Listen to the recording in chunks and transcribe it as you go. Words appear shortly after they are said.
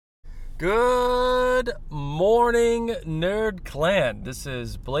Good morning, Nerd Clan. This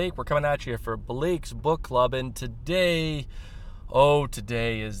is Blake. We're coming at you for Blake's Book Club, and today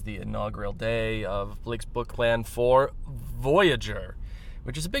is the inaugural day of Blake's Book Clan for Voyager,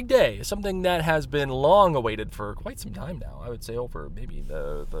 which is a big day, something that has been long awaited for quite some time now. I would say over maybe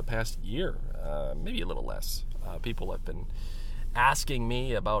the past year, maybe a little less. People have been asking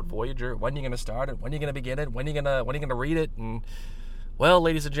me about Voyager. When are you going to start it? When are you going to begin it? When are you going to read it? And well,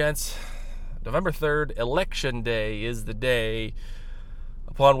 ladies and gents, November 3rd, Election Day, is the day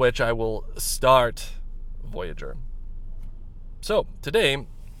upon which I will start Voyager. So, today,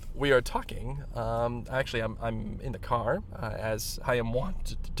 we are talking, actually, I'm in the car, as I am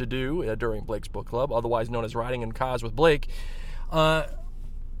wont to do during Blake's Book Club, otherwise known as Riding in Cars with Blake. On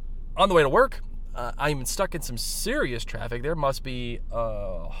the way to work, I'm stuck in some serious traffic. There must be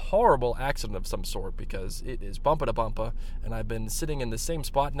a horrible accident of some sort because it is bumper to bumper, and I've been sitting in the same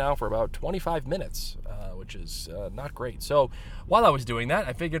spot now for about 25 minutes, which is not great. So while I was doing that,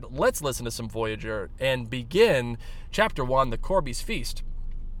 I figured let's listen to some Voyager and begin Chapter 1, the Corbies Feast.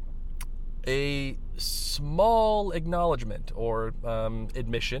 A small acknowledgement, or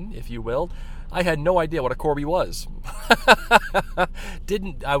admission, if you will. I had no idea what a Corby was.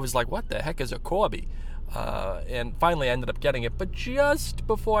 I was like, what the heck is a Corby? And finally I ended up getting it. But just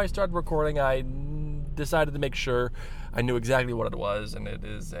before I started recording, I decided to make sure I knew exactly what it was. And it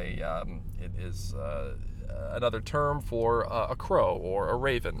is another term for a crow or a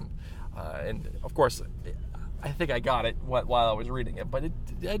raven. And of course, I think I got it while I was reading it. But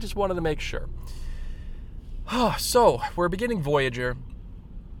I just wanted to make sure. So, we're beginning Voyager.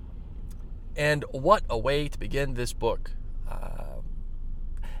 And what a way to begin this book.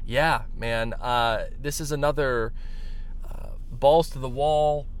 This is another balls to the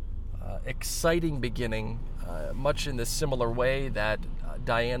wall, exciting beginning, much in the similar way that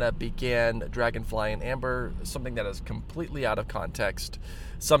Diana began Dragonfly and Amber, something that is completely out of context,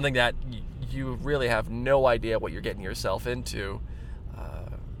 something that you really have no idea what you're getting yourself into.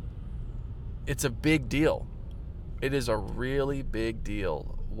 It's a big deal. It is a really big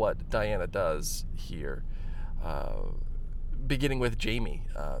deal what Diana does here, beginning with Jamie.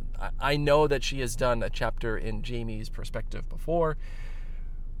 I know that she has done a chapter in Jamie's perspective before,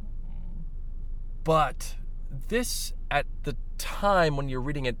 but this, at the time when you're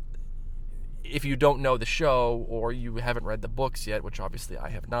reading it, if you don't know the show or you haven't read the books yet, which obviously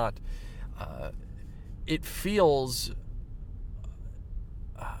I have not, it feels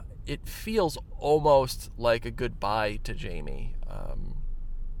almost like a goodbye to Jamie.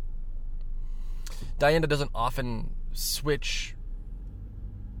 Diana doesn't often switch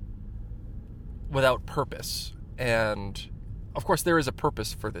without purpose. And, of course, there is a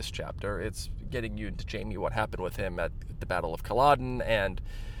purpose for this chapter. It's getting you into Jamie, what happened with him at the Battle of Culloden, and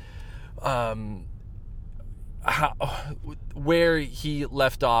where he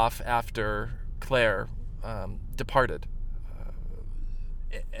left off after Claire departed.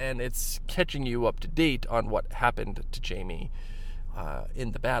 And it's catching you up to date on what happened to Jamie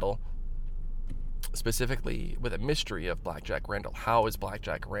in the battle, specifically with a mystery of Blackjack Randall. How is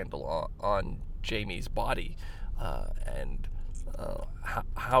Blackjack Randall on Jamie's body? And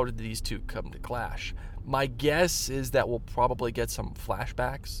how did these two come to clash? My guess is that we'll probably get some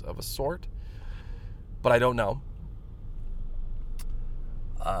flashbacks of a sort, but I don't know.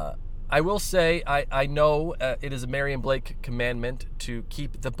 I will say, I know it is a Mary and Blake commandment to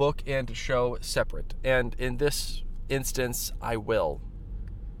keep the book and show separate. And in this instance, I will.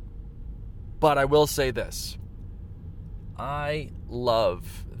 But I will say this. I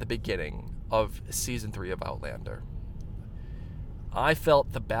love the beginning of Season 3 of Outlander. I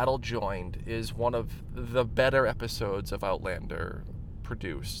felt The Battle Joined is one of the better episodes of Outlander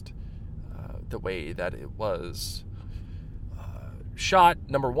produced. The way that it was shot,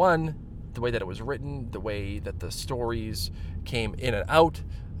 number one, the way that it was written, the way that the stories came in and out,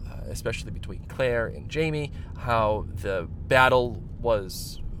 especially between Claire and Jamie, how the battle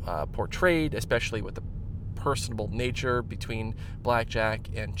was portrayed, especially with the personable nature between Blackjack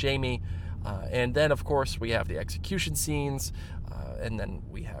and Jamie. And then, of course, we have the execution scenes, and then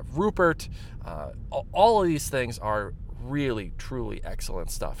we have Rupert. All of these things are really, truly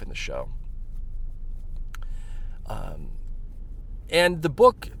excellent stuff in the show. And the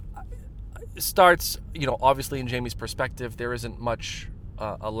book starts, obviously in Jamie's perspective. There isn't much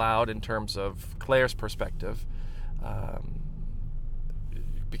allowed in terms of Claire's perspective,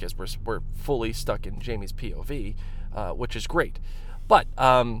 because we're fully stuck in Jamie's POV, which is great. But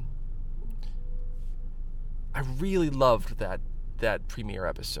I really loved that premiere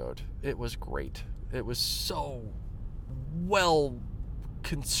episode. It was great. It was so well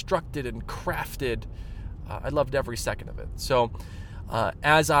constructed and crafted. I loved every second of it. So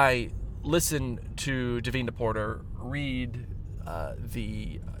as I listen to Davina Porter read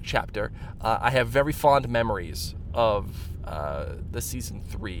the chapter, I have very fond memories of the season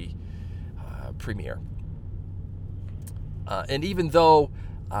 3 premiere. And even though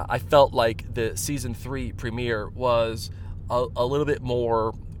I felt like the season 3 premiere was a little bit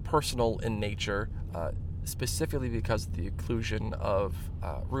more personal in nature, specifically because of the inclusion of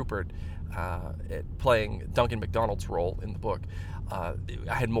Rupert playing Duncan MacDonald's role in the book, I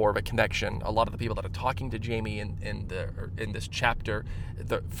had more of a connection. A lot of the people that are talking to Jamie in this chapter,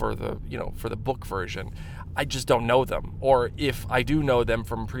 for the book version, I just don't know them. Or if I do know them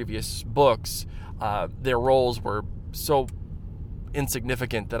from previous books, their roles were so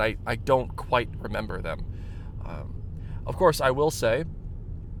insignificant that I don't quite remember them. Of course, I will say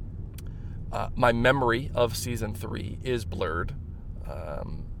my memory of season 3 is blurred.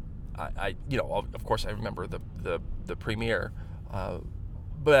 Of course, I remember the premiere.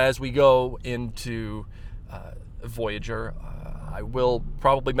 But as we go into Voyager, I will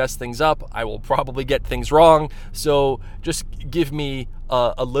probably mess things up. I will probably get things wrong. So just give me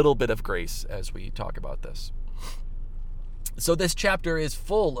a little bit of grace as we talk about this. So this chapter is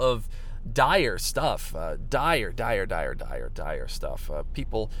full of dire stuff. Dire stuff.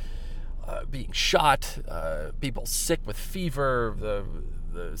 People being shot. People sick with fever.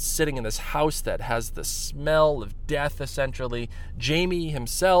 The sitting in this house that has the smell of death, essentially. Jamie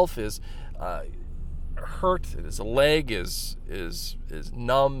himself is hurt. His leg is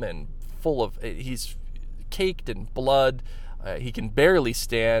numb and full of... He's caked in blood. He can barely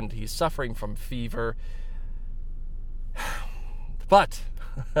stand. He's suffering from fever. But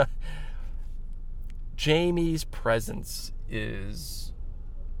Jamie's presence is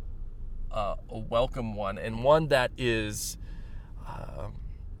a welcome one, and one that is...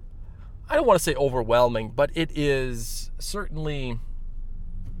 I don't want to say overwhelming, but it is certainly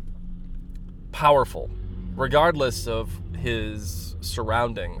powerful, regardless of his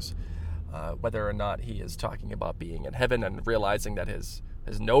surroundings, whether or not he is talking about being in heaven and realizing that his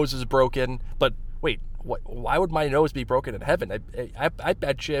nose is broken. But wait, why would my nose be broken in heaven? I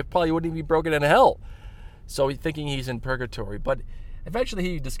bet you it probably wouldn't even be broken in hell. So he's thinking he's in purgatory, but eventually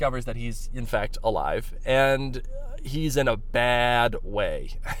he discovers that he's in fact alive, and he's in a bad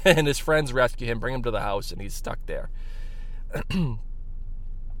way. And his friends rescue him, bring him to the house, and he's stuck there.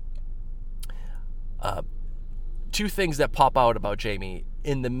 Two things that pop out about Jamie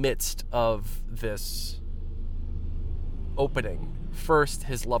in the midst of this opening. First,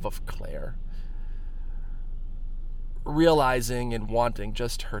 his love of Claire. Realizing and wanting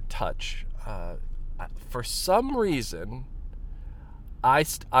just her touch. For some reason...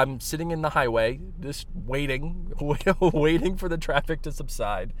 I'm sitting in the highway, just waiting for the traffic to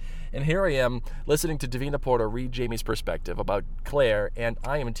subside. And here I am listening to Davina Porter read Jamie's perspective about Claire, and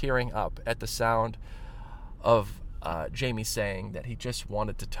I am tearing up at the sound of Jamie saying that he just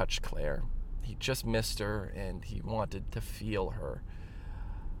wanted to touch Claire. He just missed her, and he wanted to feel her.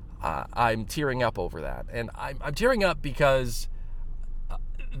 I'm tearing up over that. And I'm tearing up because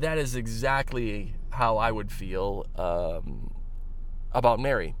that is exactly how I would feel about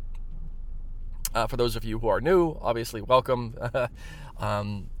Mary. For those of you who are new, obviously welcome.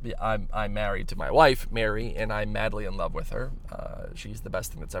 I'm married to my wife, Mary, and I'm madly in love with her. She's the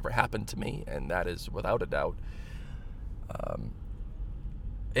best thing that's ever happened to me, and that is without a doubt.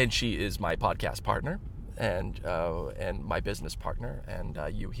 And she is my podcast partner and my business partner, and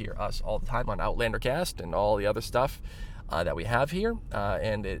you hear us all the time on Outlandercast and all the other stuff that we have here.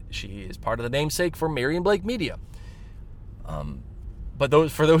 She is part of the namesake for Mary and Blake Media.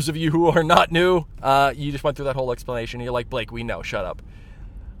 But for those of you who are not new, you just went through that whole explanation. And you're like, Blake, we know, shut up.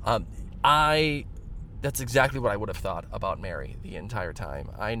 That's exactly what I would have thought about Mary the entire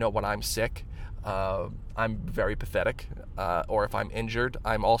time. I know when I'm sick, I'm very pathetic. Or if I'm injured,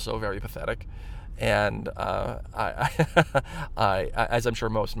 I'm also very pathetic. And as I'm sure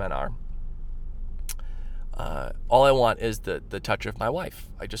most men are, all I want is the touch of my wife.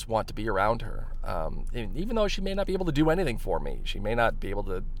 I just want to be around her. Even though she may not be able to do anything for me, she may not be able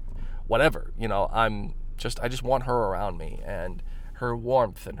to, whatever, I just want her around me, and her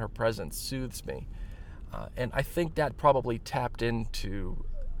warmth and her presence soothes me. And I think that probably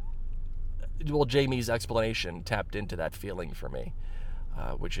Jamie's explanation tapped into that feeling for me,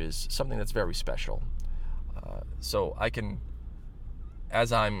 which is something that's very special. So I can,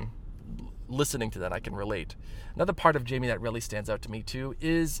 as I'm listening to that, I can relate. Another part of Jamie that really stands out to me too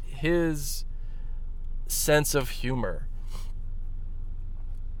is his sense of humor.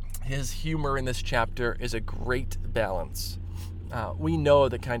 His humor in this chapter is a great balance. we know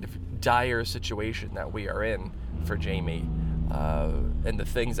the kind of dire situation that we are in for Jamie, and the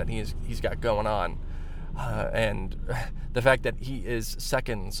things that he's got going on, and the fact that he is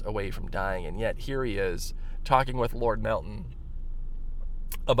seconds away from dying, and yet here he is talking with Lord Melton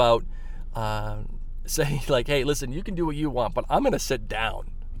about saying, like, hey, listen, you can do what you want, but I'm going to sit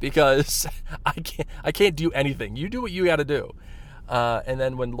down because I can't do anything. You do what you got to do. And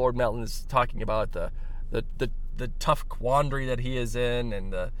then when Lord Melton is talking about the tough quandary that he is in,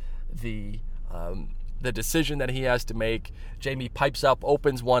 and the decision that he has to make, Jamie pipes up,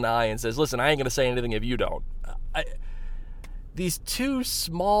 opens one eye, and says, listen, I ain't going to say anything if you don't. These two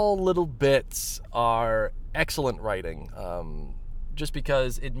small little bits are excellent writing, just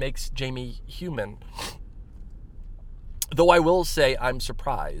because it makes Jamie human. Though I will say I'm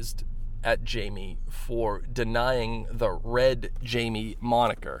surprised at Jamie for denying the Red Jamie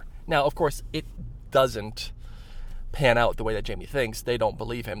moniker. Now, of course, it doesn't pan out the way that Jamie thinks. They don't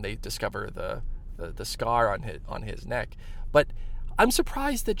believe him. They discover the scar on his neck. But I'm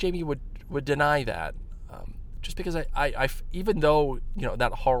surprised that Jamie would deny that, just because I even though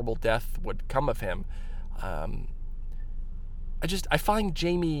that horrible death would come of him, I find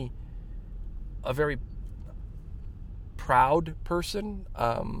Jamie a very proud person,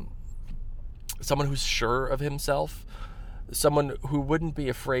 someone who's sure of himself, someone who wouldn't be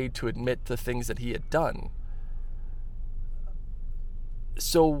afraid to admit the things that he had done.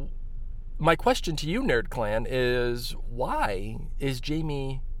 So my question to you, Nerd Clan, is why is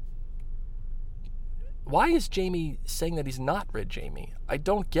Jamie saying that he's not Red Jamie? I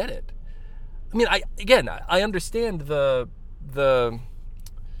don't get it. I mean, I understand the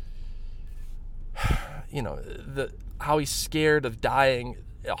how he's scared of dying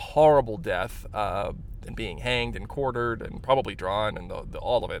a horrible death, and being hanged and quartered and probably drawn and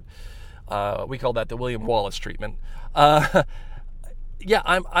all of it. We call that the William Wallace treatment. Yeah,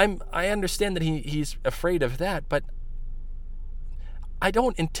 I understand that he's afraid of that, but I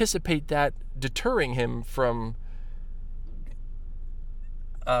don't anticipate that deterring him from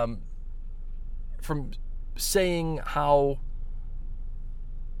saying how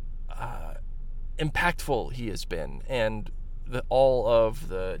impactful he has been, and all of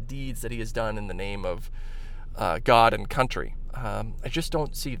the deeds that he has done in the name of God and country. I just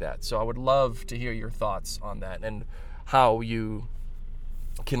don't see that. So I would love to hear your thoughts on that and how you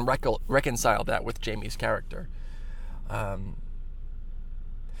can reconcile that with Jamie's character. Another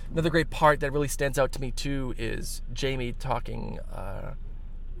great part that really stands out to me too is Jamie talking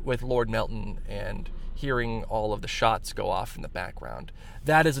with Lord Melton and hearing all of the shots go off in the background.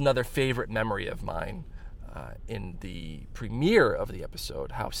 That is another favorite memory of mine in the premiere of the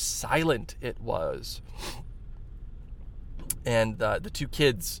episode, how silent it was. And the two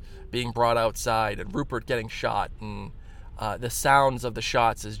kids being brought outside and Rupert getting shot, and the sounds of the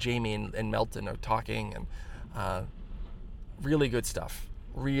shots as Jamie and Melton are talking, and really good stuff.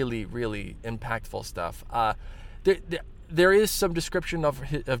 Really, really impactful stuff. There is some description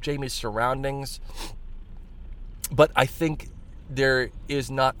of Jamie's surroundings, but I think there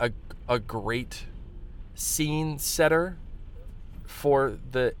is not a great scene setter for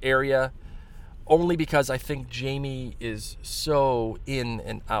the area, only because I think Jamie is so in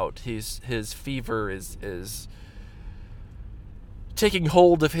and out. His fever is taking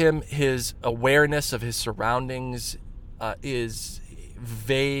hold of him. His awareness of his surroundings is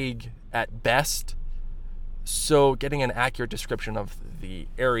vague at best. So getting an accurate description of the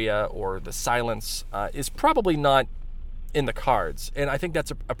area or the silence is probably not in the cards, and I think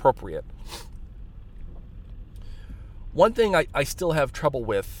that's appropriate. One thing I still have trouble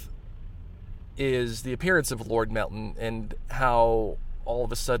with is the appearance of Lord Melton, and how all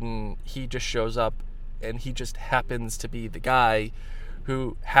of a sudden he just shows up, and he just happens to be the guy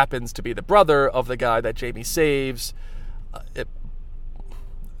who happens to be the brother of the guy that Jamie saves.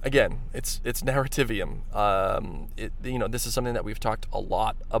 Again, it's narrativium. This is something that we've talked a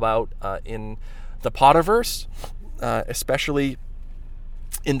lot about in the Potterverse, especially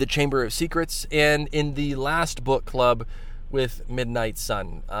in the Chamber of Secrets and in the last book club with Midnight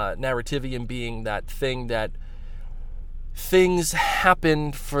Sun. Narrativium being that thing that things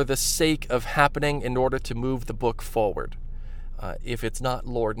happen for the sake of happening in order to move the book forward. If it's not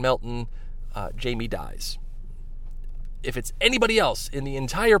Lord Melton, Jamie dies. If it's anybody else in the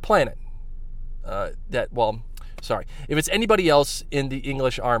entire planet, if it's anybody else in the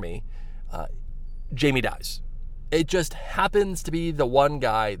English army, Jamie dies. It just happens to be the one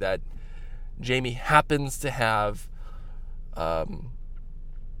guy that Jamie happens to have an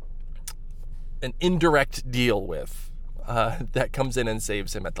indirect deal with, that comes in and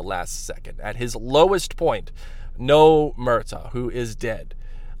saves him at the last second, at his lowest point, No Murtaugh, who is dead,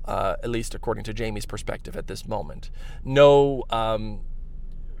 at least according to Jaime's perspective at this moment. No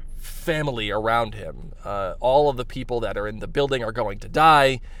family around him. All of the people that are in the building are going to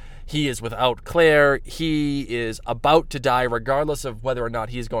die. He is without Claire. He is about to die regardless of whether or not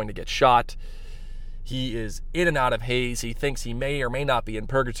he's going to get shot. He is in and out of haze. He thinks he may or may not be in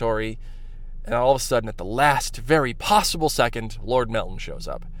purgatory. And all of a sudden, at the last, very possible second, Lord Melton shows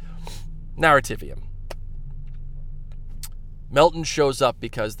up. Narrativium. Melton shows up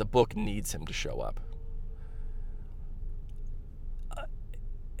because the book needs him to show up.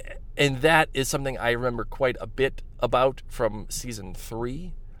 And that is something I remember quite a bit about from season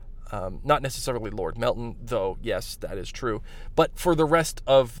 3. Not necessarily Lord Melton, though, yes, that is true. But for the rest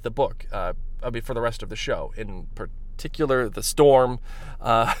of the book, for the rest of the show, in particular, the storm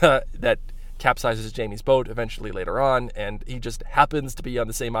that capsizes Jaime's boat eventually later on, and he just happens to be on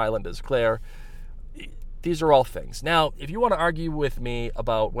the same island as Claire. These are all things. Now, if you want to argue with me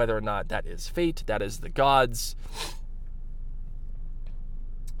about whether or not that is fate, that is the gods,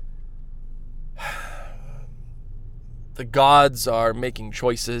 the gods are making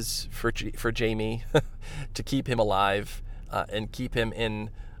choices for Jaime to keep him alive and keep him in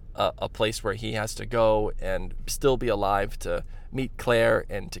a place where he has to go and still be alive to meet Claire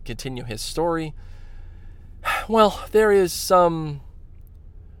and to continue his story. Well, there is some...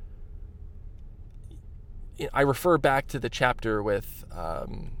 I refer back to the chapter with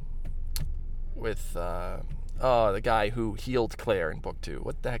the guy who healed Claire in book 2.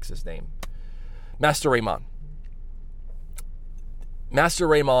 What the heck's his name? Master Raymond. Master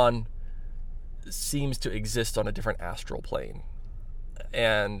Raymond seems to exist on a different astral plane.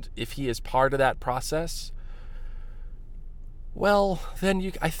 And if he is part of that process, well,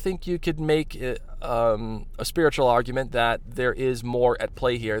 then I think you could make a spiritual argument that there is more at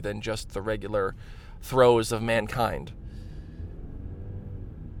play here than just the regular throes of mankind.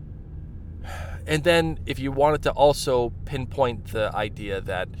 And then if you wanted to also pinpoint the idea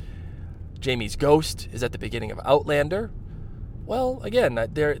that Jaime's ghost is at the beginning of Outlander, well, again,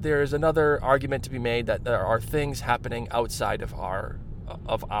 there is another argument to be made that there are things happening outside of our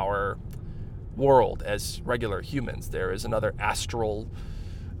world as regular humans. There is another astral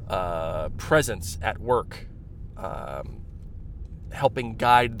presence at work, helping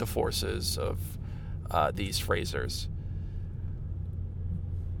guide the forces of these Frasers.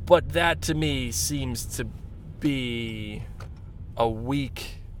 But that to me seems to be a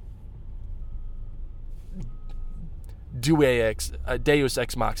weak Deus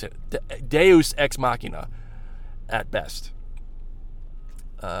ex machina at best.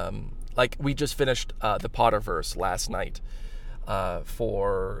 Like we just finished the Potterverse last night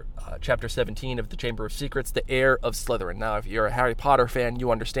for chapter 17 of the Chamber of Secrets, the Heir of Slytherin. Now, if you're a Harry Potter fan,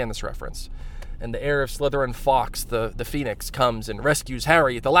 you understand this reference. And the Heir of Slytherin, Fawkes, the Phoenix, comes and rescues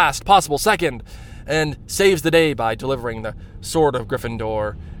Harry at the last possible second and saves the day by delivering the Sword of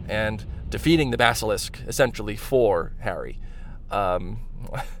Gryffindor and defeating the Basilisk, essentially, for Harry.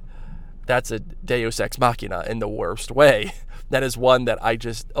 That's a Deus Ex Machina in the worst way. That is one that I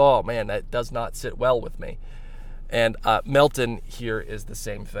just, oh man, that does not sit well with me. And Melton here is the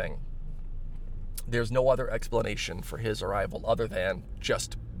same thing. There's no other explanation for his arrival other than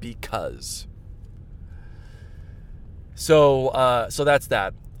just because. So that's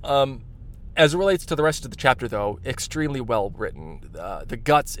that. As it relates to the rest of the chapter, though, extremely well written. The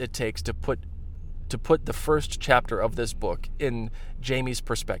guts it takes to put the first chapter of this book in Jaime's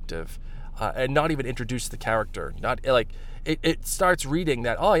perspective, and not even introduce the character. Not like it starts reading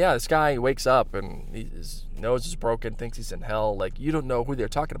that, oh yeah, this guy wakes up and his nose is broken, thinks he's in hell. Like, you don't know who they're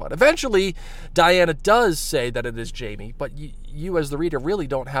talking about. Eventually, Diana does say that it is Jaime, but you as the reader really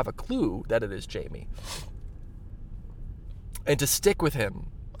don't have a clue that it is Jaime. And to stick with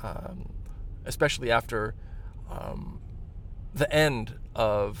him, especially after the end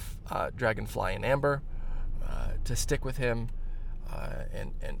of Dragonfly and Amber, to stick with him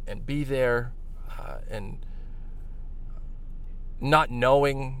and be there, and not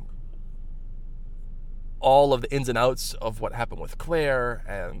knowing all of the ins and outs of what happened with Claire,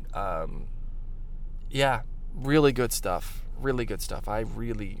 and yeah, really good stuff. Really good stuff. I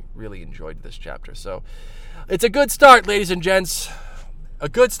really, really enjoyed this chapter. So it's a good start, ladies and gents. A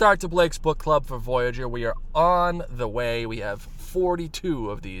good start to Blake's Book Club for Voyager. We are on the way. We have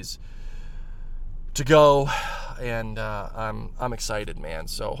 42 of these to go, and I'm excited, man.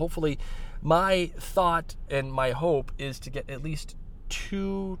 So hopefully, my thought and my hope is to get at least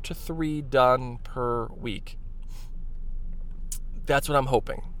 2 to 3 done per week. That's what I'm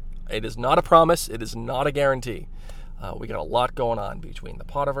hoping. It is not a promise. It is not a guarantee. We got a lot going on between the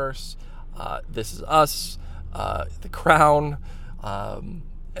Potterverse, This Is Us, The Crown,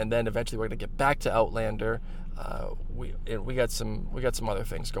 and then eventually we're going to get back to Outlander. We got some other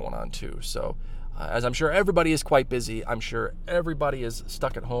things going on too. So as I'm sure everybody is quite busy, I'm sure everybody is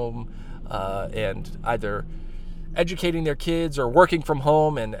stuck at home and either educating their kids or working from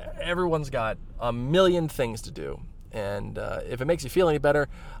home, and everyone's got a million things to do. And if it makes you feel any better,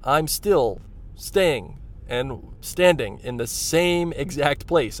 I'm still staying and standing in the same exact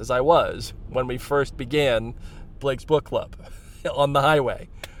place as I was when we first began Blake's Book Club on the highway.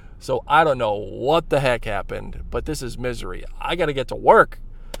 So I don't know what the heck happened, but this is misery. I got to get to work.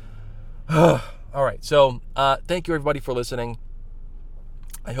 All right, so thank you everybody for listening.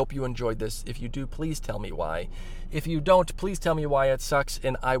 I hope you enjoyed this. If you do, please tell me why. If you don't, please tell me why it sucks,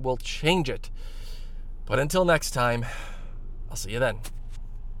 and I will change it. But until next time, I'll see you then.